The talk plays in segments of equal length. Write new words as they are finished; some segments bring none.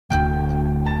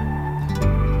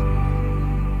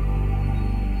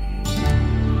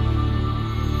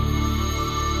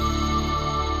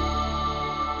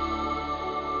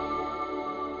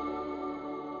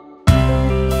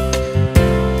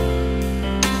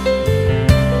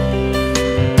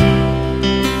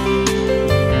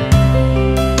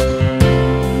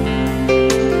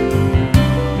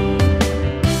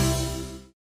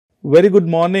Very good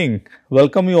morning.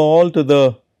 Welcome you all to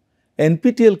the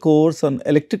NPTEL course on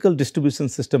Electrical Distribution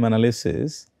System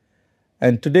Analysis.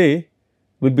 And today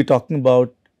we'll be talking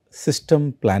about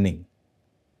system planning.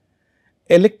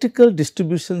 Electrical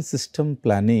distribution system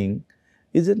planning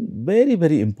is a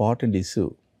very important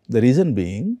issue. The reason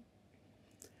being,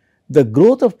 the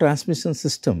growth of transmission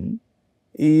system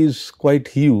is quite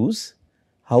huge.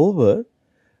 However,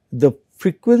 the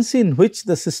frequency in which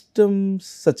the systems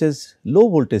such as low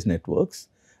voltage networks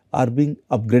are being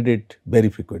upgraded very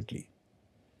frequently.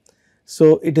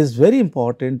 So, it is very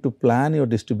important to plan your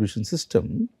distribution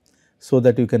system so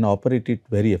that you can operate it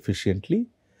very efficiently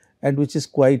and which is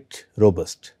quite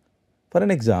robust. For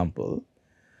an example,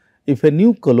 if a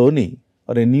new colony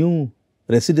or a new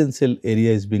residential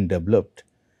area is being developed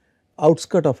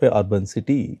outskirt of a urban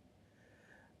city,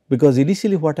 because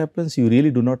initially what happens, you really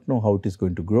do not know how it is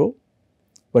going to grow.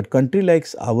 But country like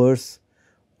ours,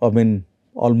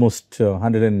 almost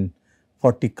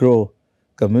 140 crore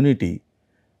community,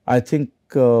 I think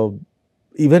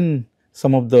even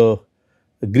some of the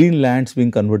green lands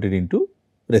being converted into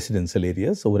residential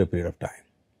areas over a period of time.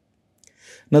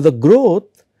 Now, the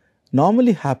growth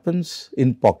normally happens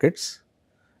in pockets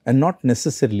and not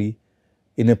necessarily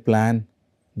in a plan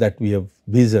that we have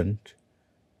visioned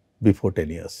before 10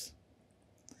 years.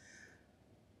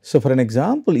 So, for an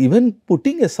example, even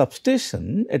putting a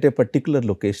substation at a particular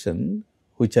location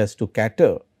which has to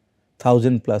cater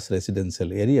 1000 plus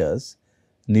residential areas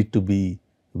need to be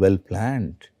well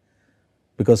planned,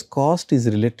 because cost is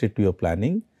related to your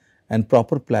planning and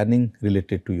proper planning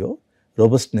related to your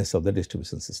robustness of the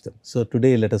distribution system. So,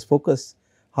 today let us focus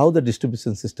how the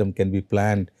distribution system can be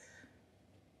planned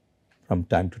from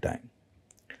time to time.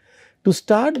 To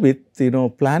start with,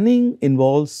 planning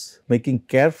involves making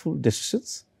careful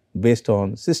decisions based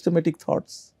on systematic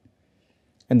thoughts,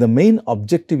 and the main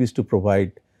objective is to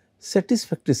provide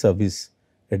satisfactory service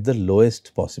at the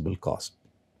lowest possible cost.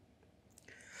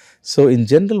 So, in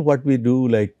general what we do,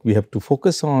 like we have to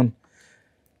focus on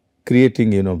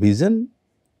creating vision,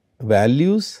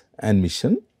 values and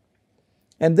mission,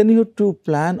 and then you have to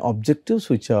plan objectives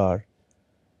which are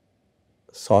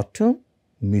short term,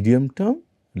 medium term,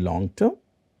 long term,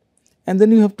 and then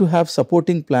you have to have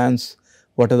supporting plans.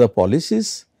 What are the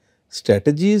policies,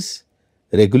 strategies,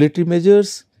 regulatory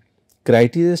measures,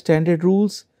 criteria, standard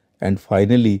rules, and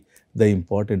finally, the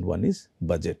important one is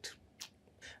budget.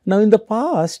 Now, in the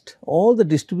past, all the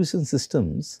distribution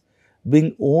systems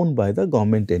being owned by the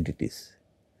government entities,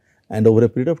 and over a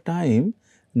period of time,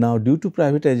 now due to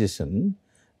privatization,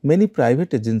 many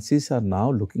private agencies are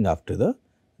now looking after the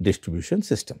distribution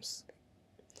systems.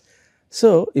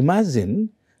 So,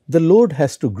 imagine the load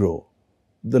has to grow.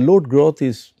 The load growth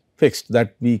is fixed,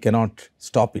 that we cannot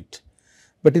stop it,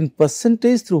 but in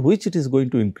percentage through which it is going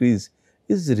to increase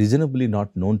is reasonably not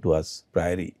known to us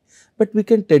priori, but we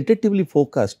can tentatively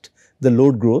forecast the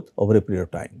load growth over a period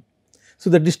of time. So,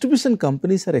 the distribution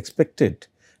companies are expected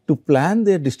to plan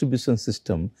their distribution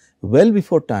system well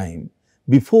before time,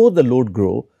 before the load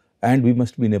grow, and we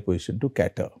must be in a position to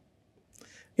cater.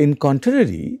 In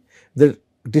contrary, the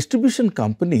distribution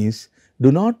companies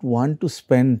do not want to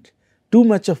spend too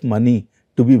much of money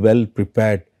to be well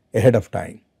prepared ahead of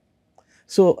time.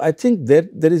 So, I think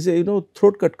there is a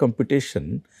throat cut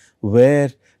competition where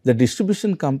the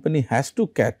distribution company has to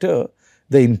cater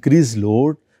the increased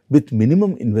load with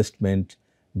minimum investment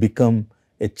become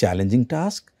a challenging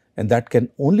task, and that can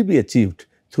only be achieved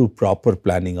through proper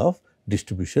planning of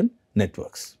distribution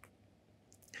networks.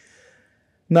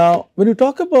 Now, when you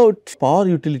talk about power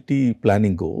utility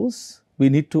planning goals, we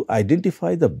need to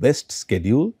identify the best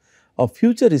schedule of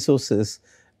future resources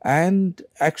and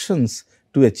actions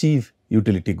to achieve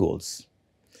utility goals.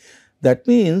 That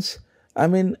means,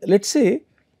 let us say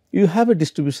you have a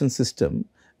distribution system,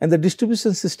 and the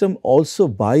distribution system also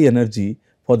buy energy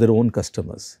for their own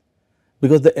customers,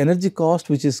 because the energy cost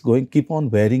which is going keep on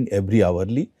varying every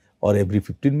hourly or every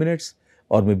 15 minutes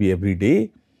or maybe every day.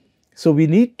 So, we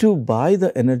need to buy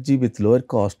the energy with lower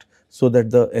cost, so that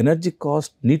the energy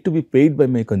cost need to be paid by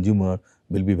my consumer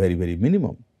will be very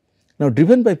minimum. Now,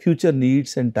 driven by future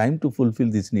needs and time to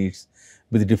fulfill these needs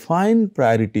with defined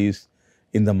priorities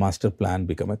in the master plan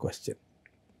become a question.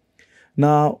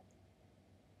 Now,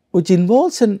 which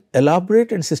involves an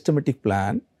elaborate and systematic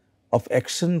plan of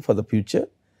action for the future.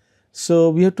 So,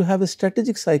 we have to have a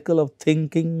strategic cycle of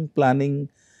thinking,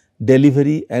 planning,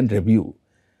 delivery and review.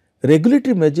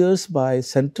 Regulatory measures by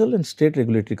central and state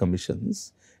regulatory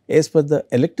commissions as per the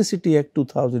Electricity Act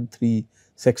 2003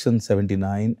 section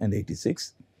 79 and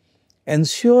 86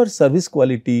 ensure service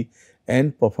quality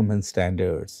and performance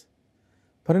standards.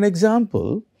 For an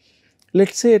example, let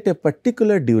us say at a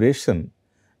particular duration,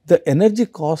 the energy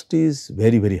cost is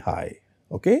very, very high.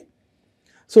 Okay?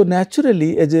 So,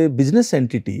 naturally as a business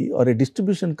entity or a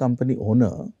distribution company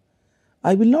owner,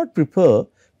 I will not prefer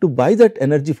to buy that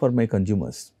energy for my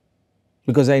consumers,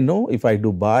 because I know if I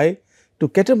do buy to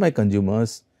cater my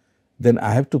consumers, then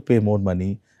I have to pay more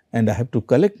money and I have to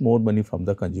collect more money from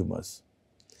the consumers.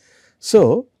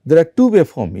 So, there are two ways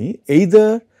for me: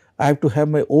 either I have to have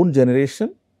my own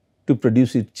generation to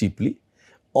produce it cheaply,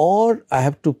 or I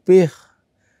have to pay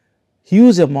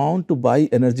huge amount to buy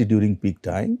energy during peak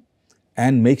time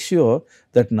and make sure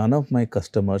that none of my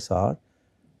customers are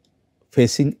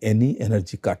facing any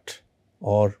energy cut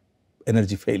or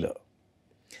energy failure.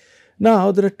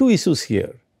 Now, there are two issues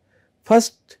here.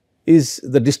 First is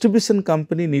the distribution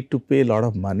company need to pay a lot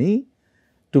of money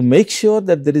to make sure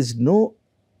that there is no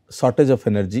shortage of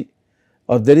energy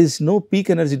or there is no peak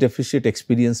energy deficit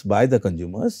experienced by the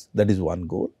consumers. That is one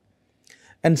goal.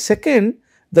 And second,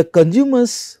 the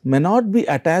consumers may not be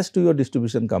attached to your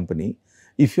distribution company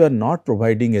if you are not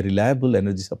providing a reliable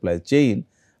energy supply chain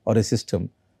or a system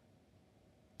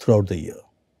throughout the year.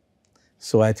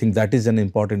 So, I think that is an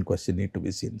important question need to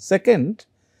be seen. Second,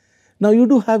 now you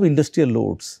do have industrial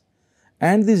loads,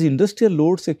 and these industrial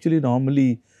loads actually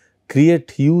normally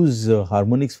create huge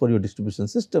harmonics for your distribution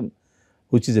system,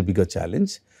 which is a bigger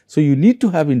challenge. So, you need to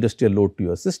have industrial load to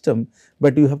your system,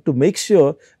 but you have to make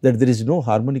sure that there is no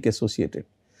harmonic associated.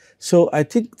 So, I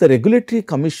think the regulatory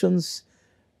commissions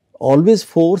always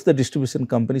force the distribution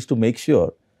companies to make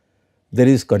sure there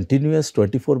is continuous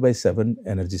 24/7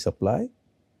 energy supply,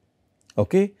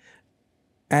 okay?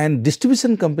 And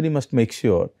distribution company must make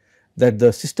sure that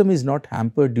the system is not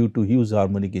hampered due to huge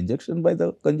harmonic injection by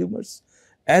the consumers,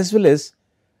 as well as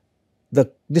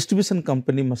the distribution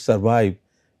company must survive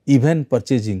even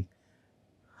purchasing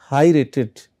high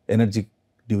rated energy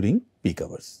during peak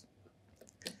hours.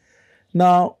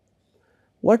 Now,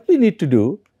 what we need to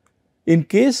do in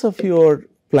case of your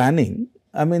planning,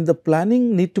 I mean the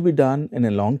planning need to be done in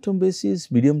a long term basis,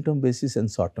 medium term basis and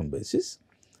short term basis.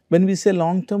 When we say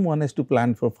long term, one has to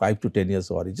plan for 5 to 10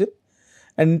 years origin,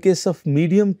 and in case of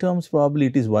medium terms probably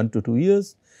it is 1 to 2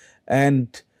 years,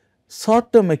 and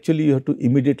short term actually you have to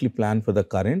immediately plan for the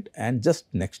current and just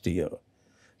next year.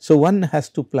 So, one has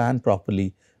to plan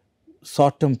properly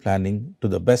short term planning to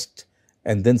the best,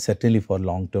 and then certainly for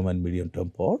long term and medium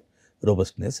term for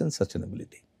robustness and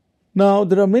sustainability. Now,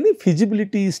 there are many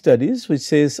feasibility studies which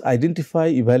says identify,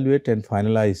 evaluate and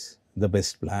finalize the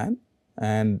best plan.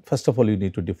 And first of all, you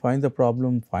need to define the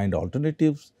problem, find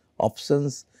alternatives,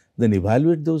 options, then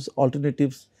evaluate those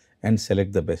alternatives and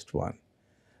select the best one.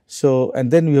 So, and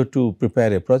then we have to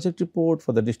prepare a project report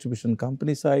for the distribution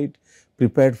company side,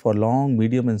 prepared for long,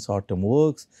 medium and short term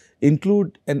works,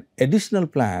 include an additional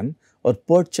plan or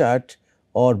per chart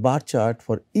or bar chart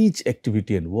for each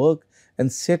activity and work,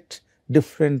 and set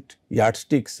different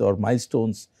yardsticks or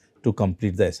milestones to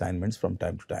complete the assignments from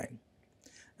time to time.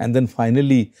 And then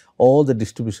finally, all the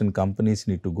distribution companies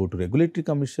need to go to regulatory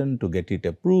commission to get it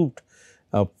approved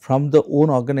from the own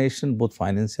organization, both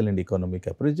financial and economic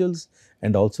appraisals,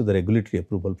 and also the regulatory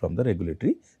approval from the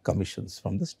regulatory commissions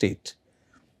from the state.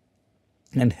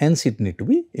 And hence it need to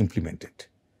be implemented.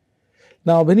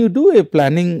 Now, when you do a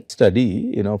planning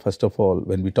study, first of all,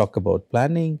 when we talk about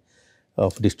planning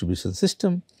of distribution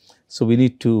system, so we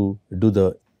need to do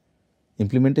the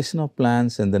implementation of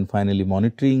plans and then finally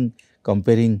monitoring,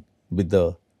 comparing with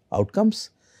the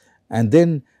outcomes, and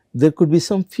then there could be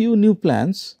some few new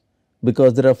plans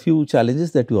because there are few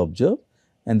challenges that you observe,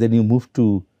 and then you move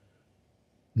to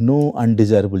no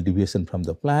undesirable deviation from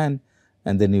the plan,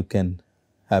 and then you can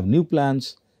have new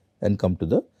plans and come to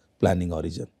the planning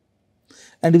origin.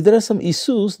 And if there are some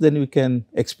issues, then you can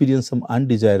experience some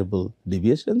undesirable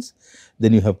deviations,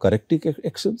 then you have corrective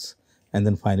actions, and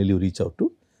then finally you reach out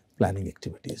to planning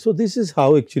activities. So, this is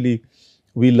how actually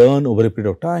we learn over a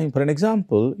period of time. For an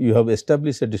example, you have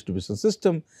established a distribution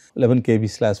system 11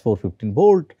 kV/415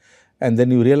 volt, and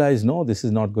then you realize no, this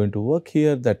is not going to work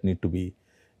here, that need to be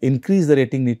increase, the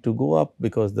rating need to go up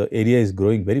because the area is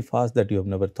growing very fast that you have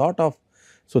never thought of.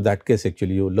 So, that case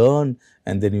actually you learn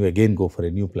and then you again go for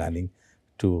a new planning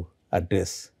to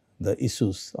address the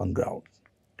issues on ground.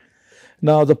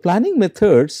 Now, the planning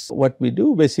methods, what we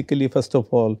do basically, first of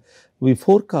all, we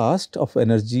forecast of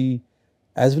energy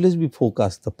as well as we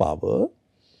forecast the power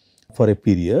for a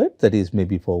period, that is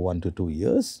maybe for 1 to 2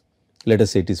 years, let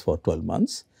us say it is for 12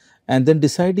 months, and then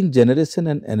deciding generation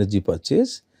and energy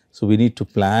purchase. So, we need to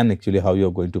plan actually how you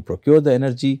are going to procure the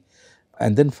energy,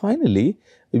 and then finally,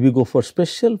 we go for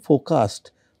special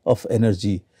forecast of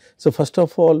energy. So, first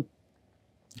of all,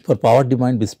 For power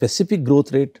demand with specific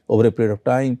growth rate over a period of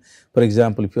time. For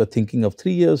example, if you are thinking of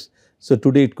 3 years, so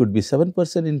today it could be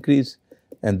 7% increase,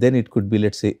 and then it could be,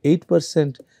 let's say,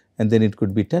 8%, and then it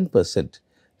could be 10%.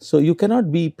 So you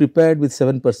cannot be prepared with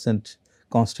 7%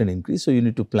 constant increase. So you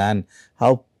need to plan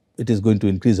how it is going to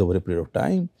increase over a period of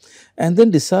time, and then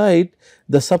decide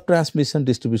the sub-transmission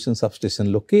distribution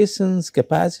substation locations,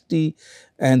 capacity,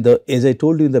 and as I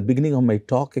told you in the beginning of my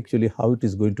talk, actually how it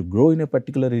is going to grow in a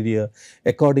particular area.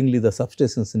 Accordingly, the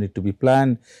substations need to be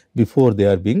planned before they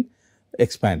are being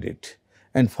expanded.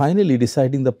 And finally,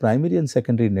 deciding the primary and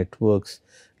secondary networks,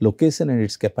 location and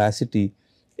its capacity,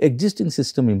 existing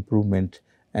system improvement,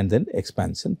 and then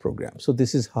expansion program. So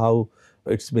this is how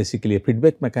it's basically a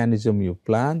feedback mechanism. You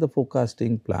plan the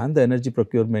forecasting, plan the energy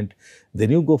procurement,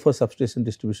 then you go for substation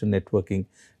distribution networking,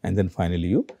 and then finally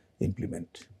you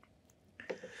implement.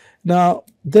 Now,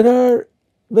 there are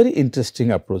very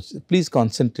interesting approaches. Please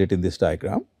concentrate in this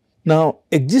diagram. Now,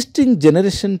 existing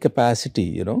generation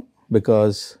capacity,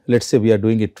 because let's say we are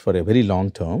doing it for a very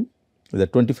long term, the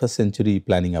 21st century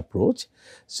planning approach.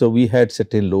 So, we had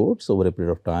certain loads over a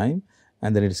period of time,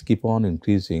 and then it is keep on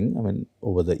increasing,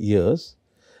 over the years.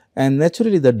 And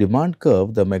naturally, the demand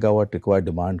curve, the megawatt required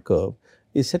demand curve,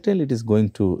 is certainly it is going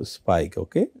to spike,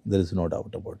 okay? There is no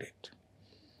doubt about it.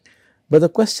 But the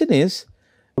question is,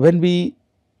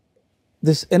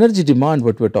 this energy demand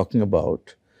what we are talking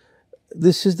about,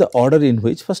 this is the order in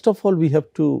which first of all we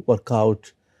have to work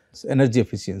out energy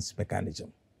efficiency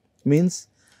mechanism. Means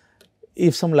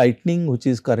if some lighting which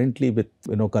is currently with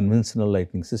conventional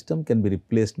lighting system can be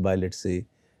replaced by, let's say,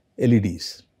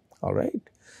 LEDs, all right.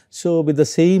 So with the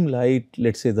same light,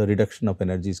 let's say the reduction of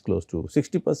energy is close to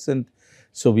 60%.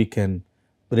 So we can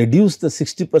reduce the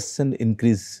 60%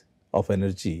 increase of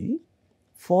energy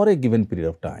for a given period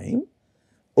of time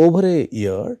over a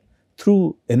year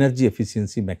through energy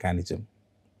efficiency mechanism.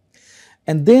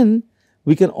 And then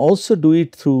we can also do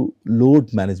it through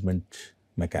load management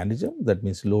mechanism. That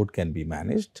means load can be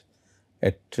managed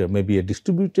at maybe a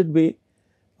distributed way.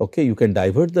 Okay, you can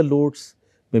divert the loads.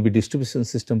 Maybe distribution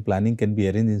system planning can be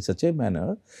arranged in such a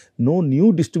manner. No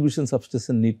new distribution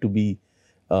substation need to be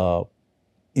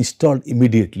installed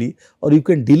immediately, or you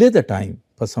can delay the time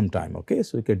for some time. Okay,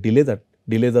 so you can delay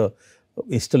the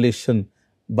installation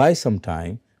by some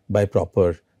time by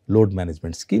proper load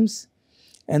management schemes.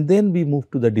 And then we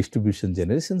move to the distribution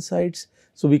generation sites.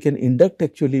 So we can induct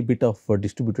actually bit of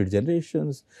distributed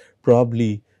generations,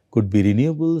 probably could be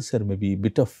renewables or maybe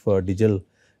bit of diesel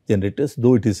generators,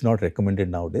 though it is not recommended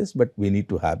nowadays, but we need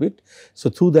to have it. So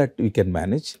through that we can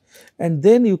manage, and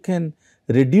then you can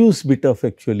reduce bit of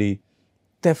actually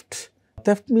theft.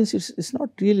 Theft means it's not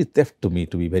really theft to me,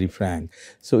 to be very frank.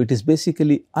 So it is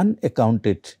basically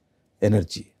unaccounted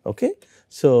energy. Okay,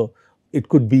 so it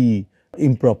could be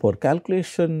improper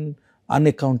calculation,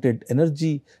 unaccounted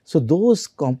energy. So those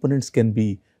components can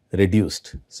be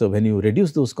reduced. So when you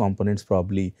reduce those components,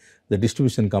 probably the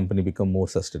distribution company become more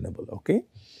sustainable. Okay,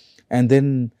 and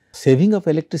then saving of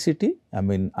electricity,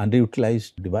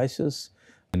 underutilized devices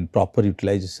and proper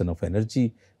utilization of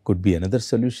energy could be another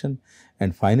solution.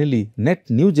 And finally, net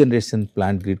new generation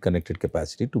plant grid connected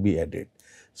capacity to be added.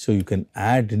 So you can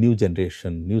add new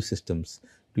generation, new systems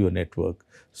to your network,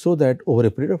 so that over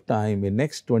a period of time, in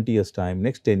next 20 years time,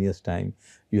 next 10 years time,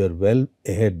 you are well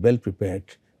ahead, well prepared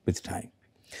with time.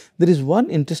 There is one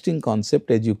interesting concept,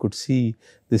 as you could see,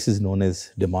 this is known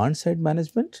as demand side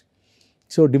management.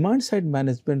 So demand side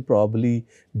management probably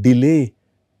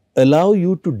allow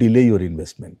you to delay your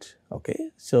investment.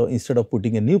 Okay, so instead of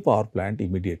putting a new power plant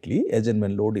immediately, as and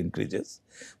when load increases,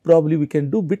 probably we can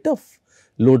do bit of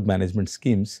load management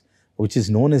schemes, which is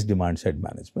known as demand side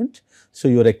management. So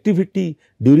your activity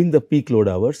during the peak load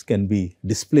hours can be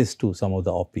displaced to some of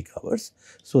the off peak hours,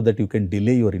 so that you can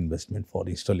delay your investment for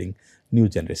installing new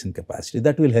generation capacity.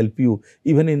 That will help you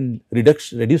even in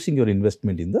reducing your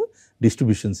investment in the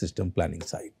distribution system planning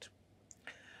side.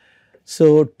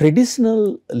 So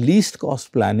traditional least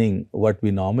cost planning, what we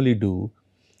normally do,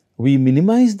 we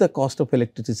minimize the cost of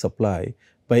electricity supply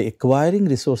by acquiring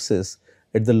resources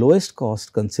at the lowest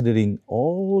cost, considering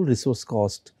all resource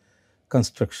cost,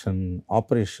 construction,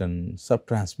 operation,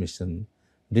 sub-transmission,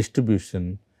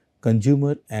 distribution,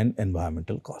 consumer and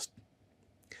environmental cost.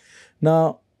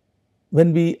 Now,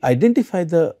 when we identify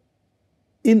the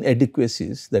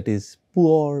inadequacies, that is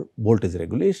poor voltage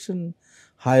regulation,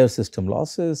 higher system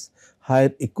losses,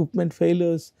 higher equipment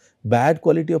failures, bad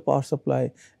quality of power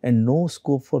supply, and no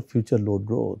scope for future load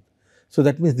growth. So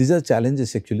that means these are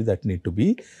challenges actually that need to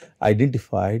be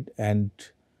identified and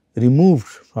removed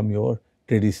from your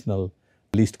traditional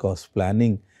least cost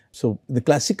planning, So the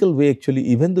classical way, actually,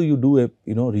 even though you do a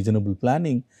reasonable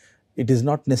planning, it is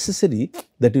not necessary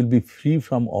that you will be free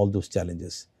from all those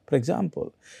challenges. For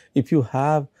example, if you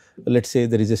have, let's say,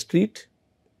 there is a street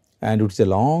and it's a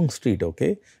long street,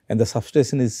 okay, and the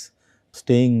substation is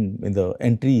staying in the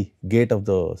entry gate of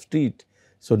the street.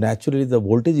 So naturally, the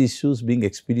voltage issues being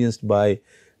experienced by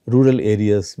rural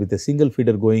areas with a single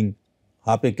feeder going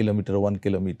half a kilometer, 1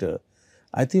 kilometer,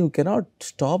 I think you cannot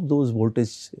stop those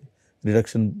voltage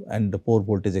reduction and the poor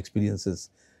voltage experiences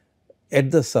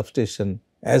at the substation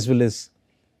as well as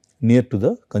near to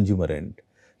the consumer end.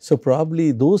 So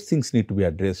probably those things need to be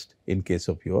addressed in case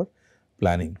of your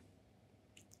planning.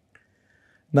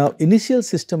 Now, initial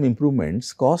system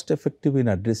improvements cost effective in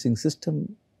addressing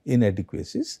system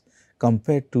inadequacies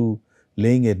compared to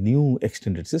laying a new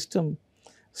extended system.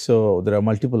 So there are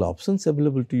multiple options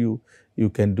available to you. You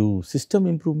can do system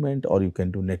improvement or you can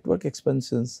do network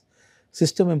expansions.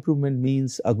 System improvement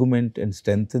means augment and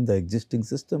strengthen the existing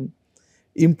system,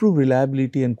 improve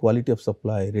reliability and quality of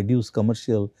supply, reduce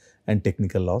commercial and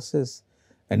technical losses.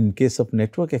 And in case of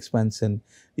network expansion,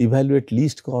 evaluate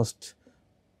least cost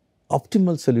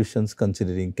optimal solutions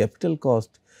considering capital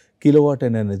cost, kilowatt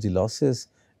and energy losses,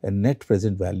 and net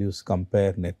present values.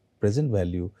 Compare net present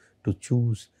value to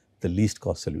choose the least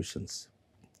cost solutions.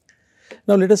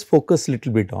 Now, let us focus a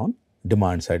little bit on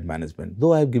demand side management.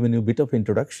 Though I have given you a bit of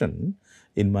introduction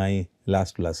in my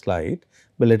last slide,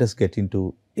 but let us get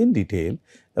into in detail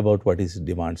about what is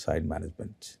demand side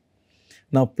management.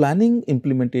 Now, planning,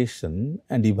 implementation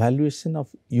and evaluation of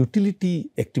utility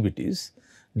activities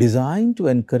designed to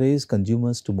encourage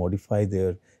consumers to modify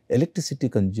their electricity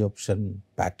consumption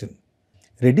pattern,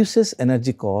 reduces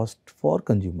energy cost for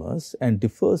consumers and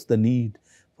defers the need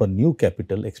for new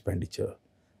capital expenditure.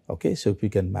 Okay, so if you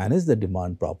can manage the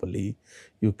demand properly,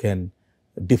 you can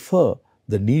defer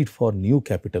the need for new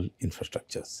capital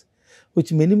infrastructures,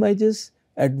 which minimizes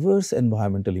adverse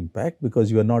environmental impact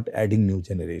because you are not adding new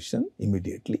generation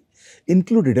immediately,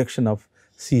 include reduction of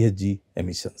CHG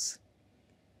emissions.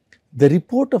 The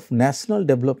report of National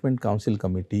Development Council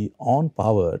Committee on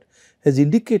Power has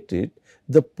indicated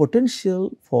the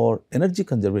potential for energy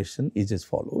conservation is as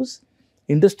follows: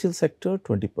 industrial sector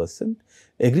 20%,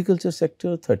 agriculture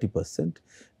sector 30%,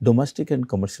 domestic and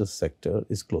commercial sector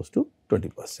is close to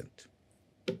 20%.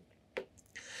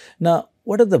 Now,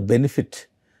 what are the benefit?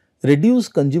 Reduce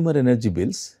consumer energy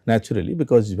bills naturally,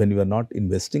 because when you are not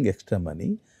investing extra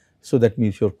money, so that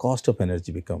means your cost of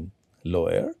energy become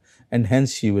lower, and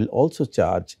hence you will also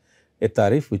charge a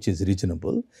tariff which is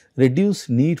reasonable, reduce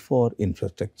need for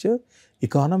infrastructure,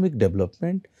 economic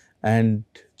development and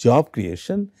job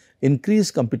creation,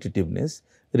 increased competitiveness,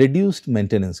 reduced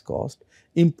maintenance cost,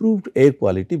 improved air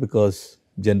quality because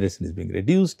generation is being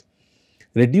reduced,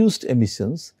 reduced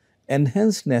emissions,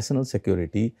 enhanced national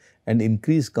security and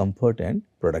increased comfort and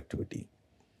productivity.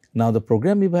 Now, the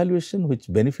program evaluation,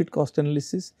 which benefit cost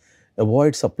analysis,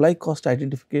 avoid supply cost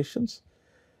identifications,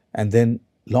 and then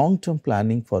long term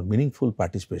planning for meaningful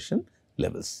participation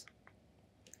levels.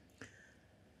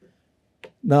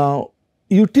 Now,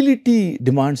 utility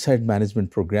demand side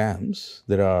management programs,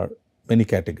 there are many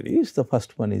categories. The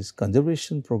first one is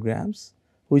conservation programs,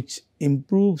 which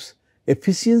improves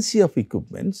efficiency of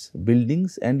equipments,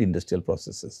 buildings and industrial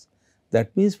processes.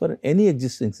 That means for any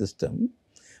existing system,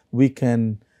 we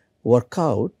can work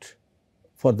out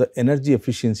for the energy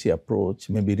efficiency approach,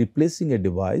 maybe replacing a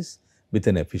device with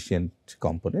an efficient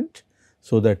component,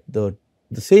 so that the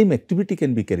same activity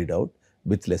can be carried out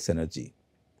with less energy.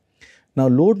 Now,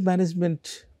 load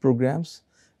management programs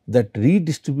that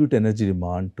redistribute energy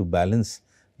demand to balance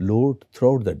load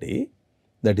throughout the day,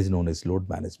 that is known as load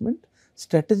management.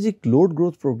 Strategic load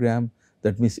growth program,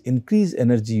 that means increase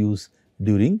energy use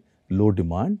during low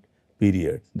demand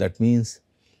period. That means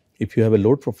if you have a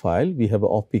load profile, we have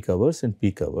off peak hours and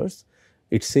peak hours.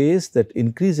 It says that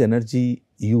increase energy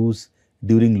use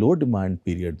during low demand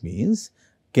period means,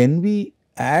 can we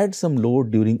add some load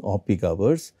during off peak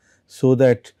hours so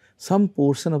that some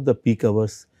portion of the peak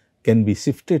hours can be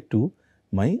shifted to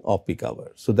my off peak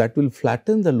hour. So that will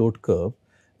flatten the load curve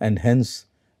and hence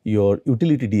your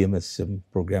utility DMSM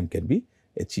program can be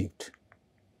achieved.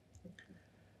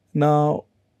 Now,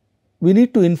 we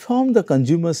need to inform the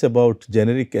consumers about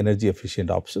generic energy efficient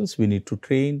options. We need to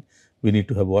train, we need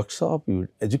to have workshop, we would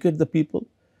educate the people.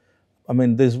 I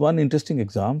mean, there is one interesting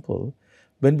example.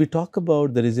 When we talk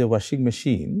about there is a washing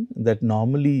machine that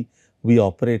normally we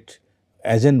operate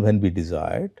as and when we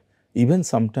desired, even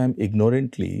sometime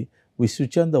ignorantly, we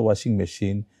switch on the washing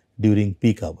machine during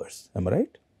peak hours. Am I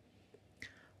right?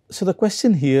 So, the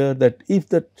question here that if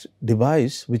that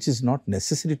device, which is not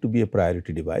necessary to be a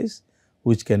priority device,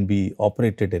 which can be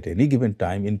operated at any given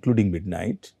time, including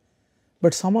midnight,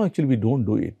 but somehow actually we don't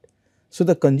do it. So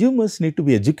the consumers need to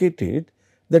be educated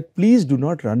that please do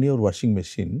not run your washing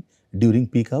machine during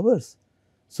peak hours.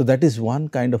 So that is one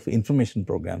kind of information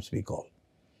programs we call.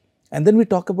 And then we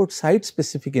talk about site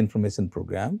specific information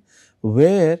program,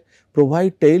 where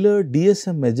provide tailored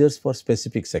DSM measures for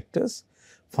specific sectors,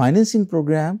 financing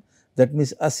program, that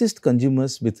means assist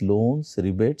consumers with loans,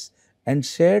 rebates and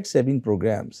shared saving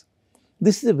programs.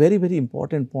 This is a very, very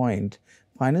important point.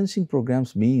 Financing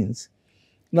programs means,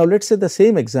 now let us say the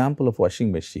same example of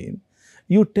washing machine.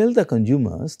 You tell the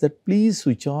consumers that please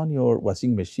switch on your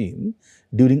washing machine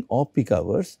during off peak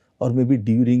hours or maybe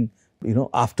during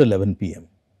after 11 p.m.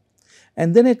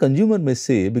 And then a consumer may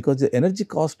say, because the energy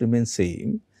cost remains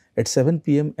same at 7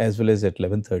 p.m. as well as at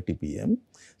 11:30 p.m.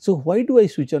 So why do I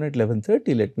switch on at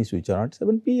 11:30? Let me switch on at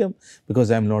 7 p.m. because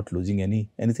I am not losing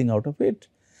anything out of it.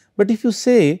 But if you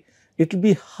say it will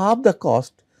be half the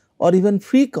cost or even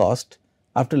free cost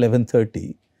after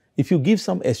 11:30, if you give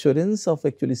some assurance of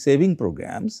actually saving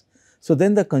programs, so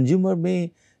then the consumer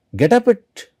may get up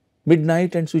at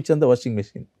midnight and switch on the washing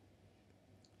machine.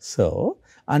 So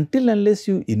until unless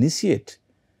you initiate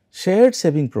shared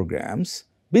saving programs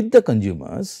with the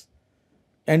consumers,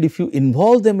 and if you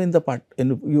involve them in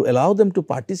and you allow them to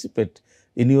participate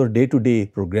in your day-to-day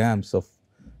programs of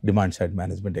demand side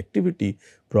management activity,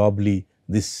 probably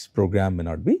this program may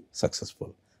not be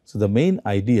successful. So the main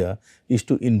idea is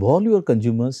to involve your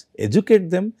consumers, educate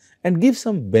them and give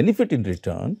some benefit in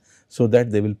return, so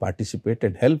that they will participate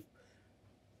and help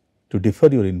to defer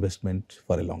your investment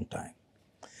for a long time.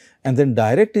 And then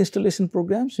direct installation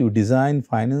programs, you design,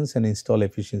 finance and install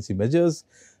efficiency measures,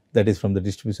 that is from the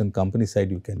distribution company side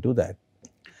you can do that.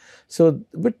 So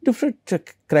with different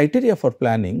criteria for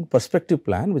planning, perspective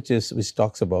plan which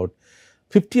talks about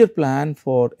 50-year plan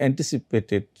for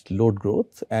anticipated load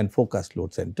growth and forecast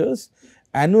load centers,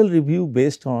 annual review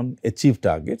based on achieved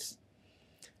targets,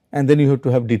 and then you have to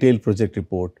have detailed project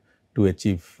report to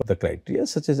achieve the criteria,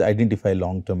 such as identify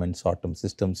long-term and short-term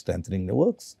system strengthening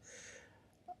networks,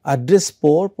 address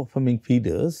poor performing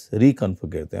feeders,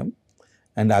 reconfigure them,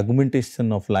 and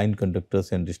augmentation of line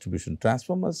conductors and distribution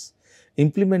transformers,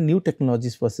 implement new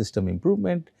technologies for system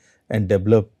improvement and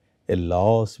develop a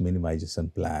loss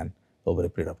minimization plan over a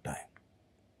period of time.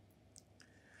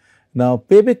 Now,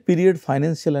 payback period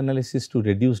financial analysis to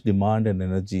reduce demand and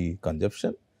energy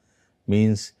consumption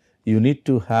means you need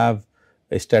to have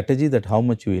a strategy that how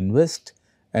much you invest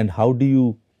and how do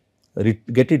you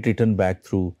get it returned back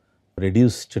through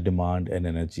reduced demand and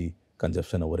energy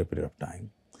consumption over a period of time.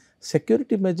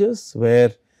 Security measures,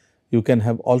 where you can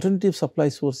have alternative supply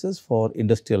sources for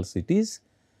industrial cities,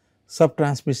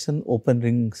 sub-transmission open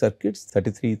ring circuits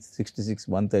 33, 66,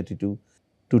 132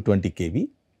 to 20 kV,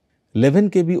 11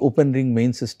 kV open ring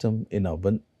main system in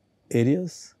urban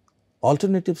areas,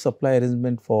 alternative supply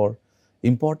arrangement for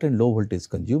important low voltage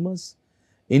consumers,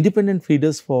 independent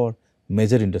feeders for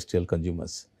major industrial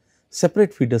consumers,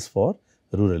 separate feeders for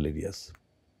rural areas.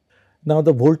 Now,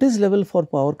 the voltage level for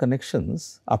power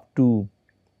connections up to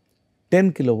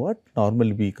 10 kilowatt,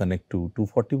 normally we connect to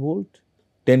 240 volt,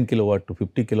 10 kilowatt to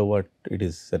 50 kilowatt, it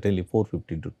is certainly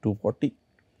 450 to 240,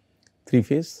 3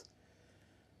 phase.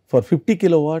 For 50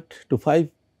 kilowatt to 5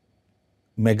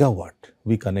 megawatt,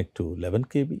 we connect to 11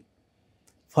 kV.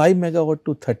 5 megawatt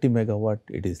to 30 megawatt,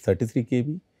 it is 33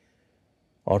 kV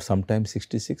or sometimes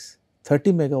 66.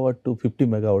 30 megawatt to 50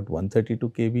 megawatt, 132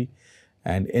 kV,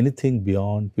 and anything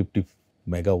beyond 50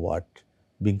 megawatt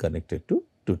being connected to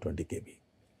 220 kV.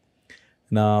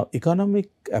 Now, economic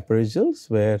appraisals,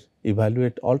 where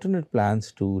evaluate alternate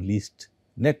plans to least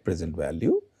net present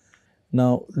value.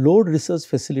 Now, load research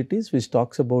facilities, which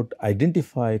talks about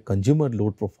identify consumer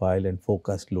load profile and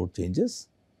forecast load changes.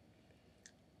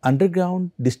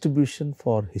 Underground distribution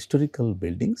for historical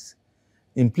buildings,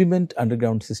 implement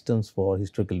underground systems for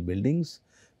historical buildings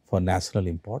for national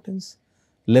importance.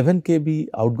 11 kV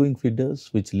outgoing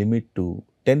feeders, which limit to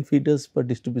 10 feeders per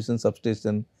distribution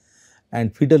substation,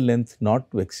 and feeder length not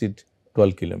to exceed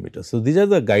 12 kilometers. So, these are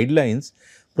the guidelines.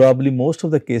 Probably most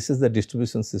of the cases the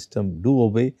distribution system do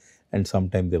obey and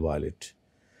sometimes they violate.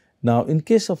 Now, in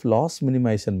case of loss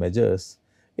minimization measures,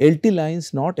 LT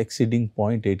lines not exceeding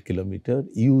 0.8 kilometer,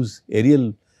 use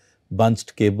aerial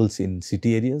bunched cables in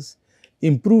city areas,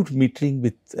 improved metering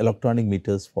with electronic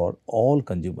meters for all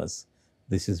consumers.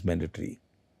 This is mandatory.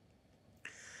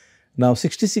 Now,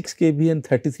 66 kV and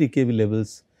 33 kV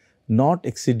levels not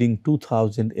exceeding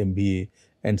 2000 MVA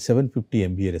and 750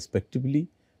 MVA respectively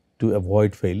to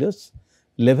avoid failures.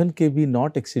 11 kV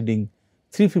not exceeding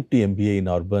 350 MVA in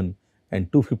urban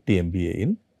and 250 MVA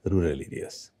in rural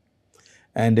areas.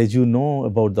 And as you know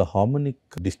about the harmonic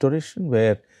distortion,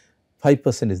 where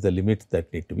 5% is the limit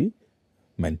that need to be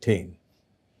maintained.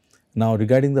 Now,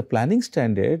 regarding the planning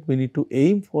standard, we need to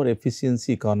aim for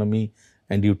efficiency, economy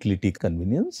and utility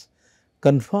convenience,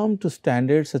 conform to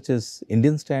standards such as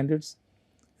Indian standards,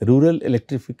 Rural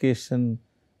Electrification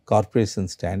Corporation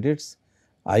Standards,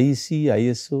 IEC,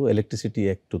 ISO, Electricity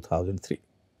Act 2003.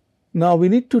 Now, we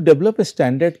need to develop a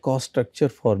standard cost structure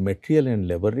for material and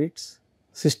labor rates,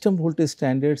 system voltage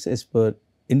standards as per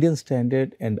Indian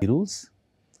standard and rules,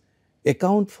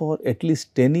 account for at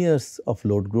least 10 years of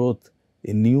load growth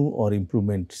in new or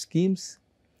improvement schemes,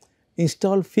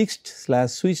 install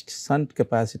fixed/switched shunt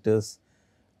capacitors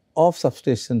of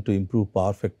substation to improve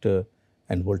power factor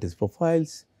and voltage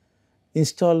profiles,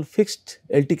 install fixed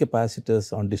LT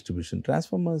capacitors on distribution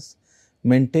transformers,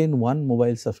 maintain one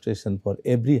mobile substation for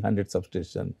every 100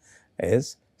 substation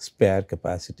as spare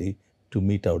capacity to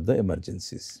meet out the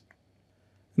emergencies.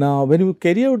 Now, when you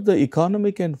carry out the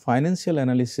economic and financial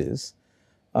analysis,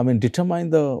 determine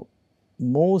the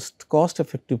most cost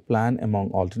effective plan among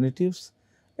alternatives,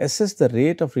 assess the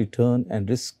rate of return and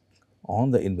risk on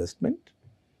the investment.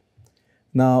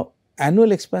 Now,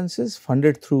 annual expenses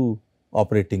funded through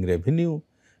operating revenue,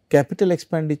 capital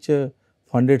expenditure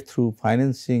funded through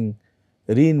financing,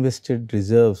 reinvested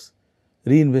reserves,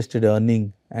 reinvested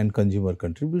earning and consumer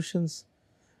contributions,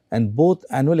 and both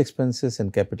annual expenses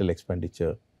and capital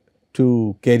expenditure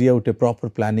to carry out a proper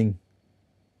planning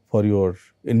for your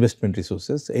investment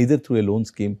resources, either through a loan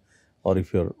scheme or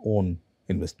if your own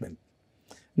investment.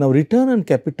 Now, return on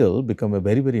capital become a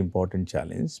very, very important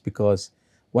challenge, because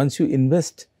once you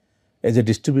invest as a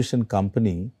distribution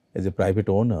company, as a private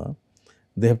owner,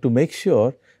 they have to make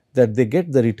sure that they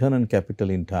get the return on capital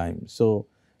in time. So,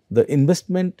 the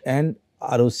investment and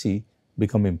ROC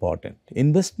become important.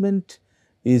 Investment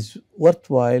is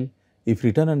worthwhile if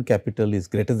return on capital is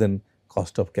greater than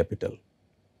cost of capital.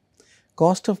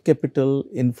 Cost of capital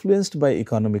influenced by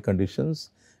economic conditions,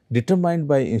 determined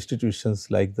by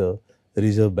institutions like the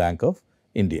Reserve Bank of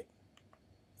India.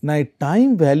 Now,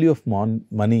 time value of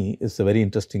money is a very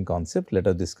interesting concept. Let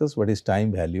us discuss what is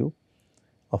time value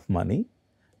of money,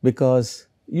 because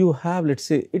you have, let us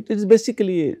say, it is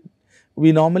basically,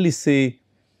 we normally say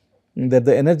that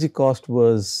the energy cost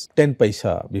was 10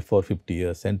 paisa before 50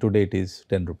 years and today it is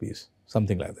 10 rupees,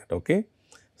 something like that. Okay.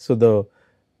 So,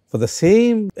 for the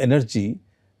same energy,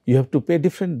 you have to pay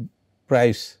different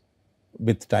price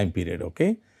with time period.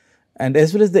 Okay. And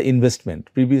as well as the investment,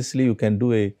 previously you can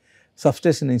do a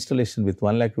substation installation with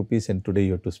 1 lakh rupees and today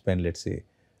you have to spend, let us say,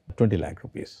 20 lakh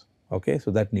rupees. Okay.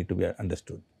 So, that need to be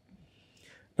understood.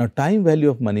 Now, time value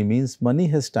of money means money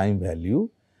has time value,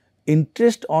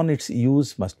 interest on its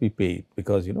use must be paid,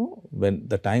 because when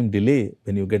the time delay,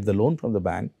 when you get the loan from the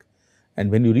bank and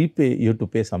when you repay, you have to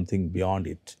pay something beyond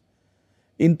it.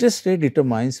 Interest rate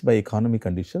determines by economic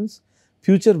conditions,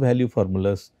 future value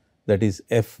formulas, that is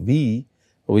FV,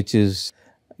 which is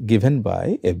given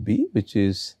by FB, which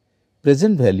is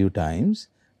present value times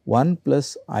 1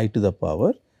 plus I to the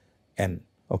power n.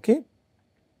 Okay.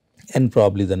 N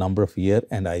probably the number of year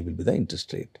and I will be the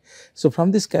interest rate. So,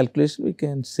 from this calculation we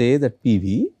can say that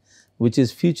PV, which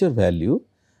is future value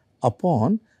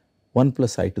upon 1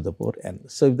 plus I to the power n.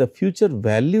 So, if the future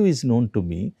value is known to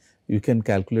me, you can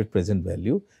calculate present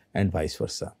value and vice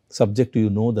versa, subject to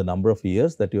the number of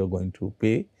years that you are going to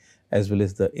pay as well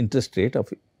as the interest rate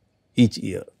of each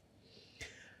year.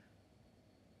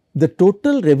 The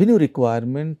total revenue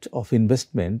requirement of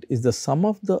investment is the sum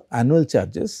of the annual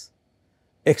charges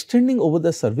extending over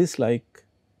the service like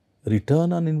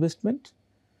return on investment,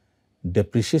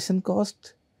 depreciation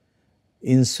cost,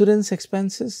 insurance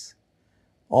expenses,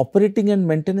 operating and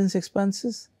maintenance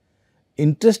expenses,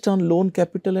 interest on loan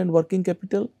capital and working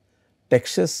capital,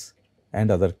 taxes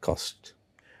and other costs.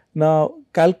 Now,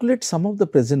 calculate sum of the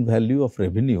present value of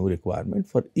revenue requirement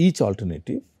for each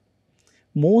alternative.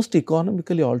 Most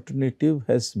economically alternative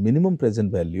has minimum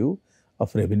present value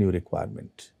of revenue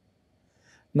requirement.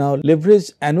 Now,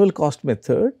 leverage annual cost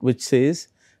method, which says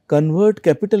convert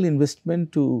capital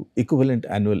investment to equivalent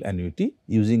annual annuity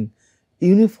using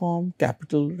uniform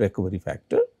capital recovery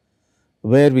factor,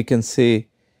 where we can say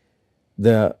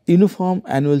the uniform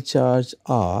annual charge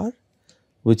R,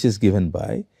 which is given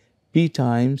by P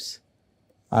times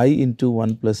I into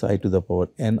 1 plus I to the power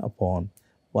n upon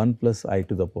 1 plus I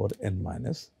to the power n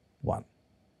minus 1.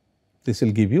 This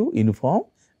will give you uniform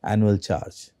annual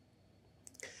charge.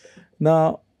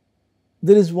 Now,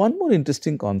 there is one more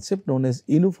interesting concept known as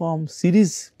uniform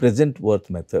series present worth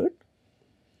method.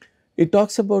 It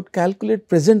talks about calculate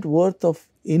present worth of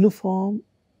uniform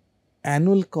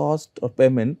annual cost or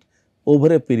payment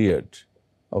over a period.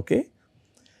 Okay.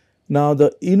 Now,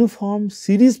 the uniform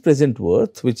series present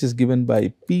worth, which is given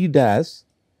by P dash,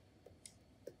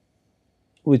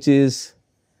 which is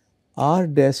R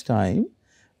dash time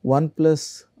 1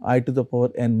 plus I to the power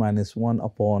n minus 1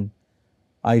 upon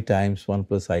I times 1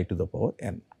 plus I to the power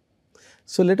n.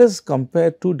 So, let us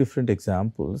compare two different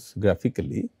examples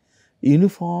graphically: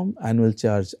 uniform annual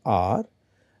charge R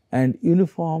and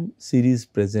uniform series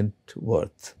present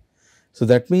worth. So,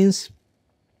 that means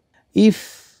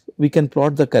if we can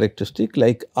plot the characteristic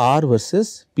like R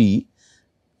versus P,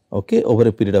 okay, over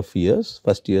a period of years,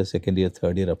 first year, second year,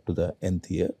 third year up to the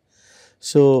nth year.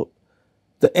 So,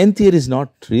 the nth year is not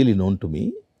really known to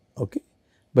me, okay,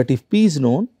 but if P is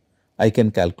known, I can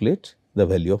calculate the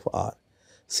value of R.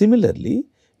 Similarly,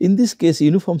 in this case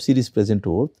uniform series present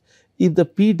worth, if the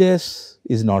P dash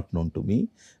is not known to me,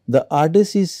 the R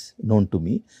dash is known to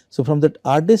me. So, from that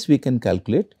R dash we can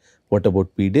calculate what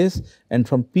about P dash, and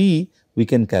from P we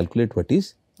can calculate what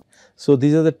is. So,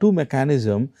 these are the two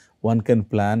mechanisms one can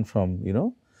plan from,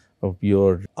 of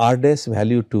your R dash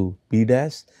value to P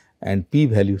dash and P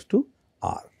values to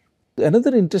R.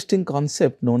 Another interesting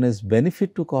concept known as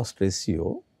benefit to cost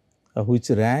ratio, which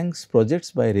ranks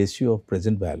projects by ratio of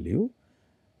present value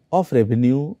of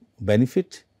revenue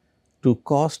benefit to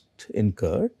cost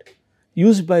incurred,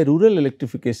 used by Rural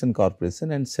Electrification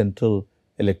Corporation and Central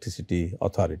Electricity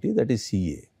Authority, that is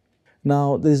CEA.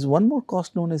 Now, there is one more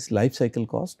cost known as life cycle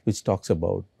cost, which talks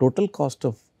about total cost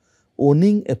of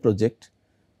owning a project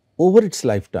over its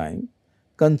lifetime,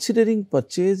 considering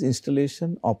purchase,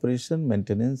 installation, operation,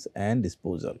 maintenance and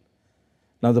disposal.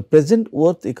 Now, the present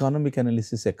worth economic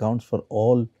analysis accounts for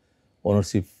all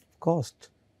ownership cost.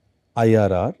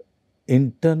 IRR,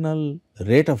 internal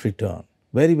rate of return,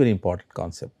 very, very important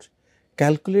concept.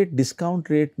 Calculate discount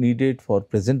rate needed for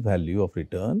present value of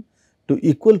return to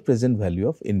equal present value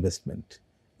of investment.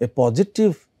 A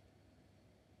positive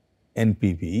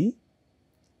NPV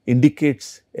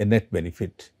indicates a net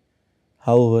benefit.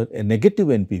 However, a negative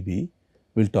NPV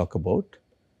will talk about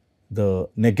the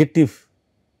negative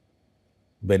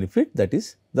benefit, that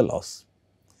is the loss.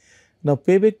 Now,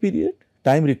 payback period,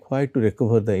 time required to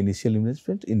recover the initial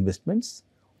investments,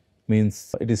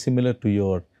 means it is similar to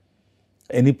your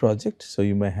any project. So,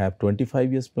 you may have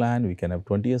 25 years plan, we can have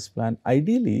 20 years plan.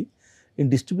 Ideally, in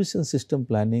distribution system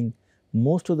planning,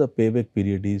 most of the payback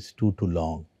period is too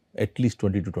long, at least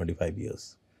 20 to 25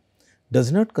 years.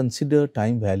 Does not consider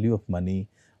time value of money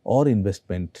or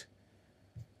investment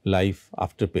life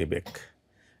after payback.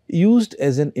 Used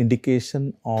as an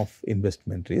indication of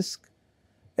investment risk.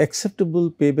 Acceptable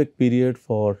payback period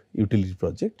for utility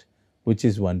project, which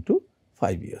is 1 to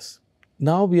 5 years.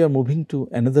 Now, we are moving to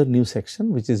another new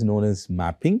section, which is known as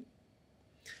mapping.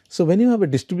 So, when you have a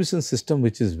distribution system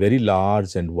which is very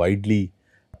large and widely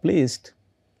placed,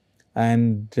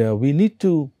 and we need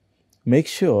to make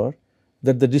sure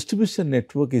that the distribution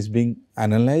network is being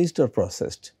analyzed or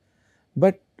processed,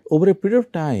 but over a period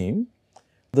of time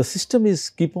the system is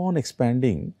keep on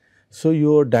expanding. So,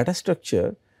 your data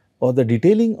structure or the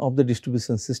detailing of the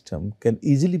distribution system can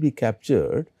easily be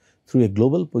captured through a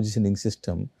global positioning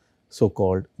system, so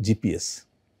called GPS.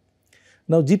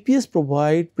 Now, GPS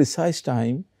provide precise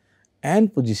time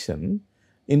and position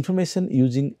information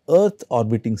using Earth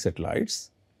orbiting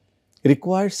satellites,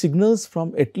 require signals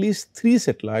from at least 3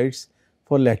 satellites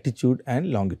for latitude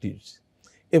and longitude,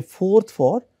 a fourth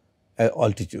for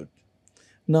altitude.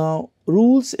 Now,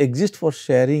 rules exist for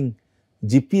sharing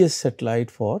GPS satellite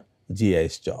for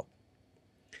GIS job.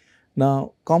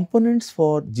 Now, components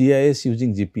for GIS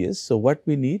using GPS. So, what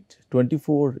we need?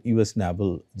 24 US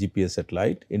naval GPS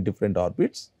satellite in different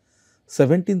orbits,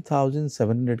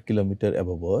 17,700 kilometer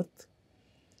above Earth,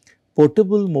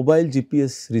 portable mobile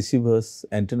GPS receivers,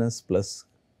 antennas plus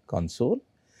console,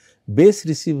 base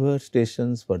receiver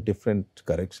stations for different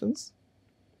corrections.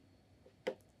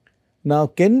 Now,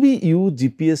 can we use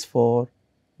GPS for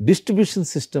distribution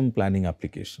system planning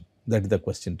application? That is the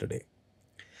question today.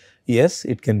 Yes,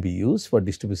 it can be used for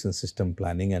distribution system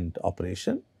planning and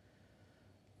operation.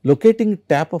 Locating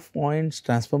tap-off points,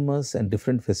 transformers and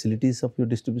different facilities of your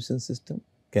distribution system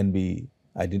can be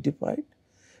identified.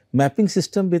 Mapping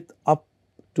system with up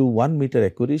to 1 meter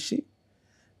accuracy.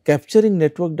 Capturing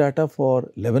network data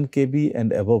for 11 kV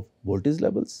and above voltage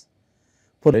levels.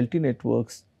 For LT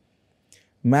networks,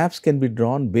 maps can be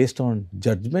drawn based on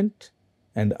judgment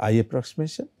and eye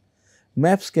approximation.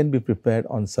 Maps can be prepared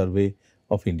on survey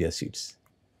of India sheets.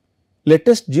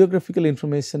 Latest geographical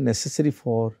information necessary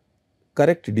for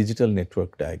correct digital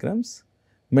network diagrams,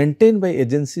 maintained by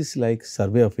agencies like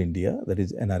Survey of India, that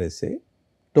is NRSA.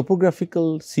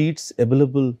 Topographical sheets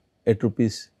available at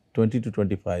rupees 20 to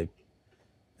 25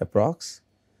 approx.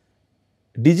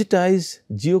 digitize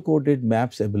geocoded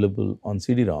maps available on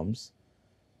CD-ROMs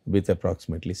with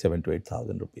approximately 7 to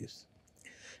 8,000 rupees.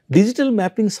 Digital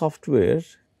mapping software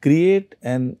create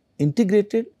an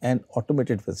integrated and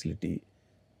automated facility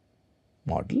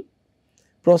model.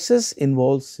 Process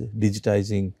involves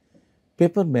digitizing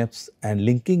paper maps and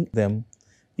linking them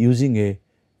using a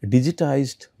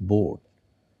digitized board.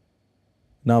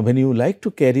 Now, when you like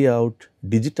to carry out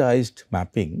digitized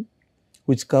mapping,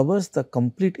 which covers the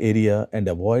complete area and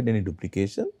avoid any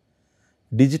duplication,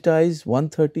 digitize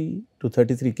 130 to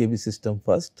 33 kb system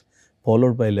first,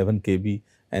 followed by 11 kb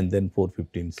and then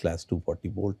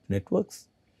 415/240 volt networks.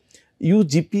 Use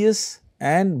GPS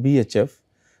and VHF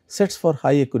sets for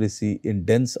high accuracy in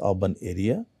dense urban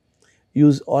area.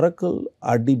 Use Oracle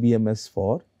RDBMS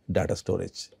for data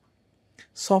storage.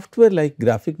 Software like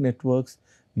graphic networks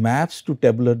maps to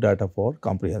tabular data for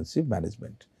comprehensive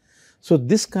management. So,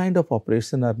 this kind of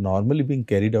operation are normally being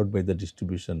carried out by the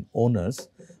distribution owners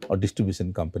or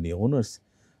distribution company owners.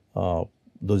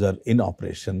 Those are in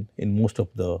operation in most of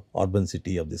the urban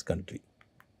city of this country.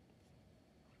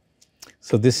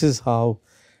 So, this is how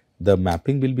the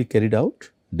mapping will be carried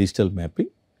out, digital mapping.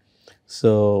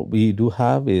 So, we do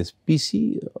have a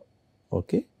PC,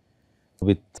 okay,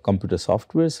 with computer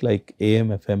softwares like AM,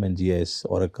 FM and GIS,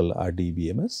 Oracle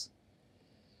RDBMS,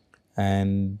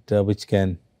 and which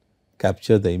can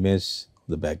capture the image of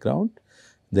the background.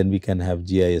 Then we can have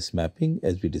GIS mapping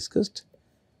as we discussed,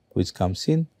 which comes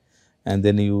in, and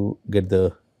then you get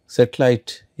the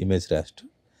satellite image raster,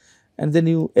 and then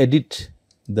you edit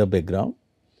the background,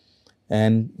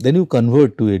 and then you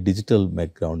convert to a digital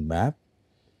background map,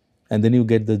 and then you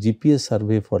get the GPS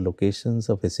survey for locations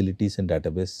of facilities and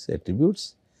database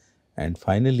attributes, and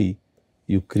finally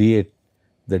you create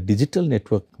the digital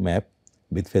network map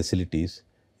with facilities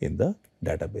in the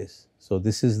database. So,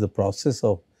 this is the process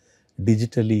of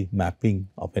digitally mapping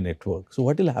of a network. So,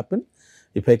 what will happen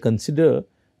if I consider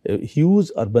a huge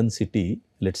urban city,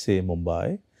 let us say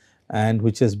Mumbai, and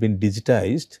which has been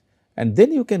digitized, and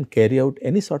then you can carry out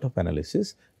any sort of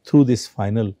analysis through this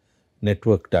final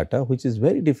network data, which is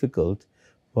very difficult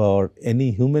for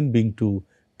any human being to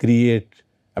create.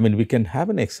 I mean, we can have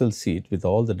an Excel sheet with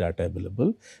all the data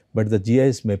available, but the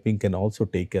GIS mapping can also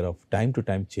take care of time to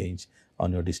time change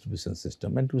on your distribution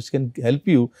system, and which can help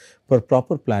you for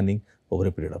proper planning over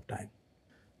a period of time.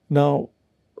 Now,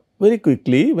 very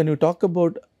quickly, when you talk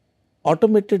about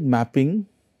automated mapping,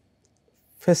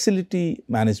 facility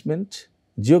management,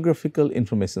 geographical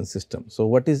information system. So,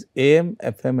 what is AM,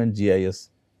 FM and GIS?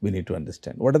 We need to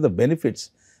understand. What are the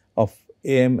benefits of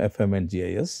AM, FM and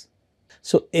GIS?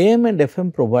 So, AM and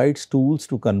FM provides tools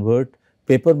to convert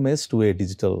paper maps to a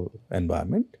digital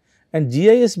environment, and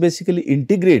GIS basically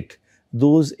integrate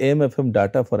those AM, FM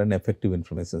data for an effective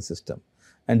information system,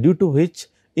 and due to which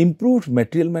improved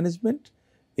material management,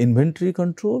 inventory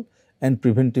control and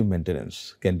preventive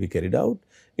maintenance can be carried out.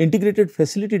 Integrated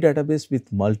facility database with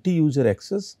multi-user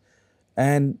access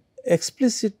and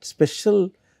explicit special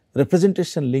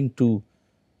representation linked to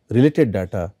related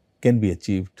data can be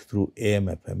achieved through AM,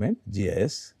 FM and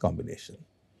GIS combination.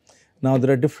 Now,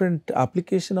 there are different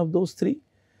application of those three,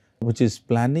 which is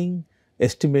planning,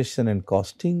 estimation and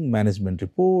costing, management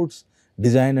reports,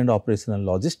 design and operational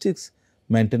logistics,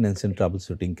 maintenance and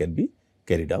troubleshooting can be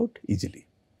carried out easily.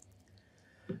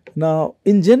 Now,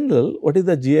 in general, what is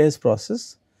the GIS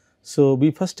process? So,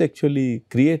 we first actually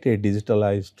create a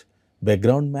digitalized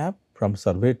background map from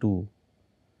survey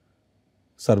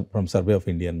of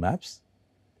Indian maps,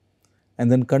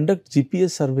 and then conduct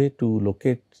GPS survey to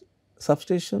locate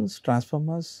substations,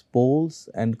 transformers, poles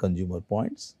and consumer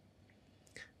points.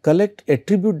 Collect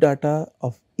attribute data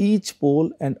of each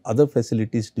pole and other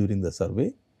facilities during the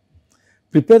survey.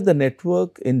 Prepare the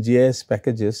network in GIS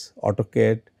packages,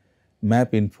 AutoCAD,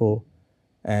 MapInfo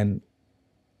and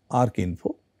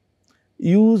ArcInfo.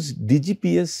 Use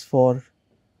DGPS for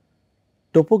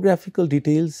topographical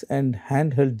details and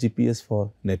handheld GPS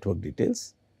for network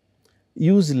details.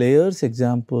 Use layers,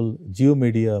 example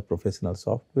GeoMedia professional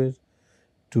software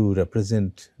to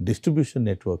represent distribution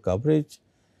network coverage.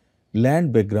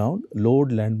 Land background,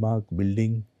 load, landmark,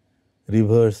 building,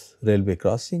 rivers, railway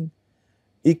crossing.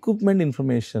 Equipment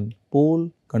information,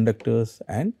 pole, conductors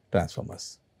and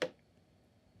transformers.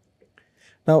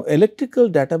 Now, electrical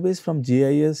database from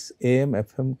GIS, AM,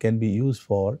 FM can be used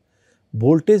for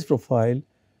voltage profile,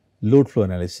 load flow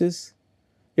analysis.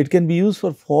 It can be used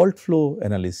for fault flow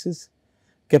analysis,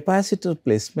 capacitor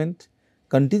placement,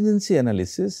 contingency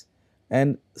analysis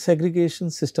and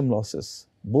segregation system losses,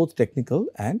 both technical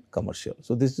and commercial.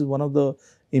 So, this is one of the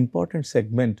important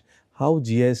segment how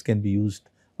GIS can be used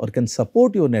or can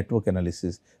support your network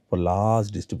analysis for large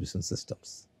distribution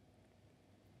systems.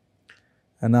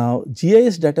 And now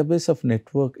GIS database of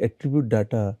network attribute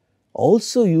data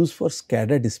also used for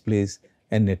SCADA displays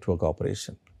and network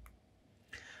operation.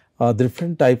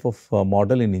 Different type of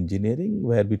model in engineering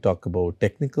where we talk about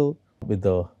technical with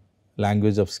the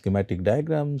language of schematic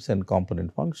diagrams and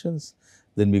component functions.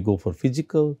 Then we go for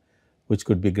physical, which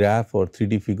could be graph or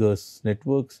 3D figures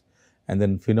networks, and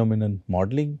then phenomenon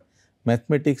modeling,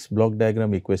 mathematics, block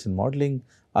diagram, equation modeling,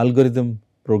 algorithm,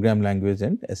 program language,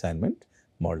 and assignment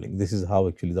modeling. This is how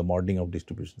actually the modeling of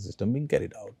distribution system being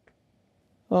carried out.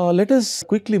 Let us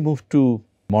quickly move to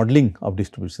modeling of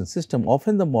distribution system.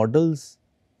 Often the models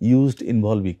used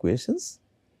involve equations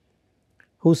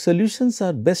whose solutions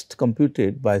are best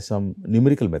computed by some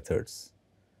numerical methods.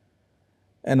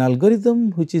 An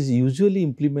algorithm which is usually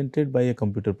implemented by a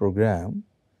computer program,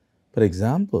 for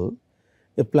example,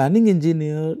 a planning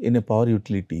engineer in a power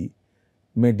utility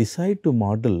may decide to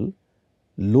model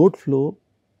load flow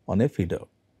on a feeder.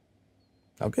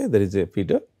 Okay, there is a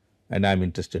feeder and I am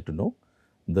interested to know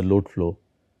the load flow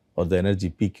or the energy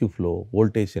PQ flow,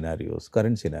 voltage scenarios,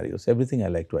 current scenarios, everything I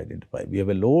like to identify. We have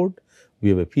a load, we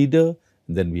have a feeder,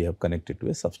 then we have connected to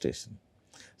a substation.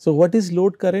 So, what is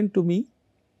load current to me?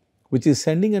 Which is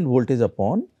sending end voltage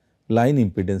upon line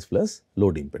impedance plus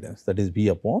load impedance, that is V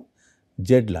upon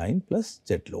Z line plus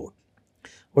Z load.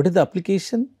 What is the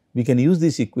application? We can use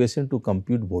this equation to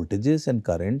compute voltages and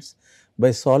currents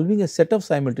by solving a set of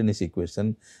simultaneous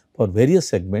equations for various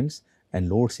segments and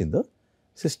loads in the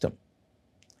system.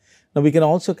 Now, we can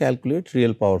also calculate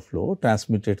real power flow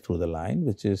transmitted through the line,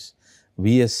 which is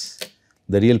Vs,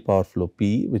 the real power flow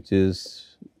P, which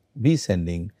is V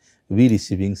sending, V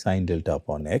receiving sin delta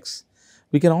upon x.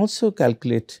 We can also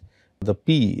calculate the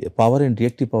P, power and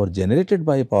reactive power generated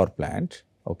by a power plant,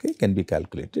 okay, can be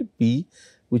calculated P,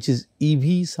 which is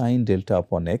EV sin delta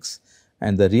upon x,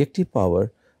 and the reactive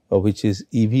power which is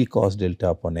EV cos delta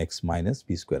upon x minus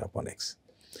V square upon x,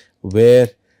 where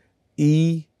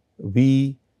E,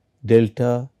 V,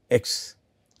 delta x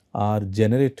are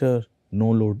generator no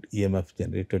load EMF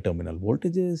generator terminal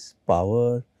voltages,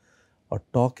 power or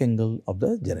torque angle of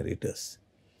the generators.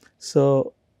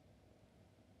 So,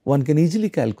 one can easily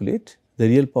calculate the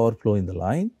real power flow in the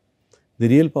line, the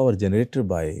real power generated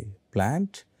by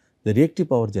plant, the reactive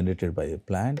power generated by a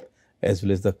plant, as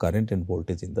well as the current and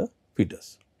voltage in the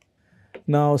feeders.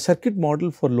 Now, circuit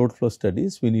model for load flow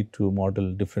studies, we need to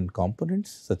model different components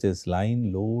such as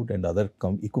line, load and other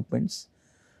equipments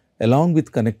along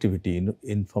with connectivity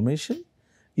information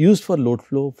used for load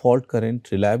flow, fault current,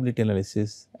 reliability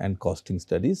analysis and costing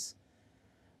studies.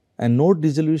 And node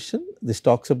resolution, this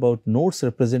talks about nodes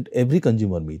represent every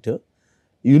consumer meter,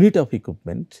 unit of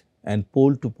equipment and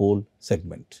pole to pole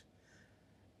segment.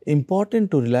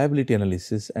 Important to reliability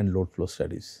analysis and load flow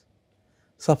studies.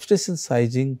 Substation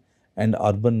sizing and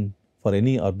urban, for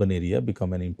any urban area,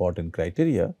 become an important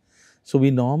criteria. So, we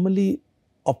normally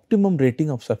optimum rating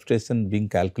of substation being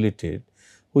calculated,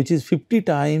 which is 50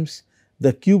 times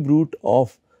the cube root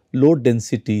of load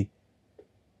density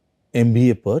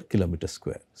MVA per kilometer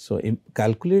square. So,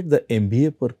 calculate the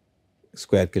MVA per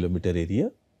square kilometer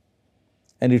area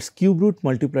and its cube root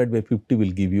multiplied by 50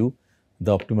 will give you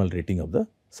the optimal rating of the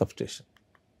substation.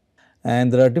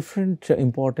 And there are different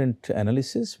important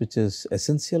analysis which is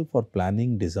essential for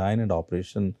planning, design and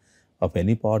operation of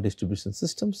any power distribution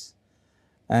systems,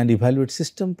 and evaluate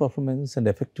system performance and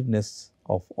effectiveness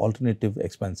of alternative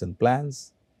expansion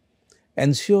plans,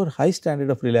 ensure high standard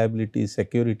of reliability,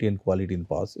 security and quality in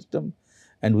power system,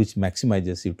 and which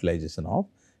maximizes utilization of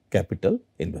capital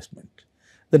investment.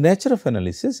 The nature of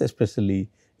analysis especially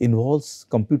involves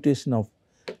computation of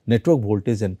network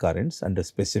voltage and currents under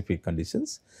specific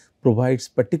conditions, provides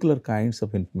particular kinds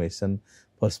of information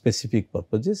for specific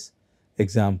purposes,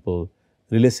 example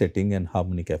relay setting and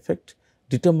harmonic effect,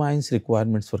 determines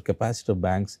requirements for capacitor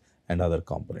banks and other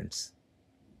components.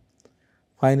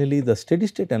 Finally, the steady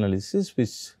state analysis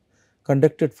which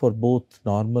conducted for both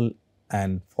normal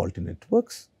and faulty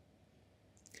networks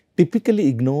typically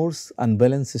ignores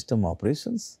unbalanced system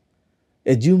operations,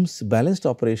 assumes balanced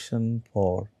operation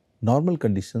for normal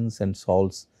conditions and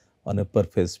solves on a per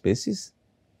phase basis,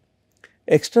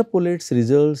 extrapolates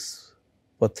results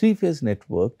for 3-phase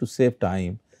network to save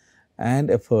time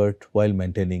and effort while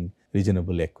maintaining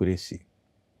reasonable accuracy,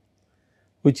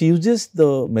 which uses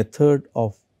the method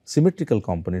of symmetrical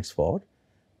components for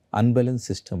unbalanced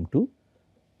system to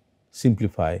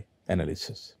simplify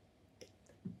analysis.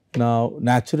 Now,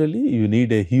 naturally you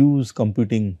need a huge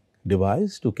computing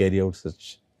device to carry out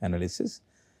such analysis.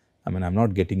 I mean, I am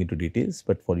not getting into details,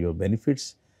 but for your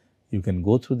benefits, You can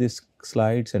go through these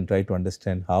slides and try to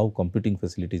understand how computing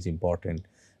facility is important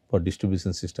for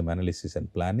distribution system analysis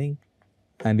and planning.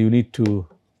 And you need to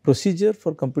procedure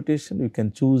for computation. You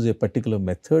can choose a particular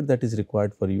method that is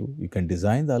required for you. You can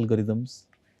design the algorithms,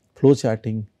 flow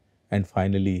charting, and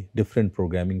finally different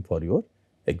programming for your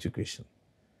execution.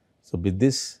 So with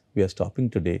this, we are stopping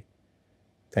today.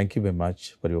 Thank you very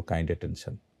much for your kind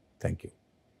attention. Thank you.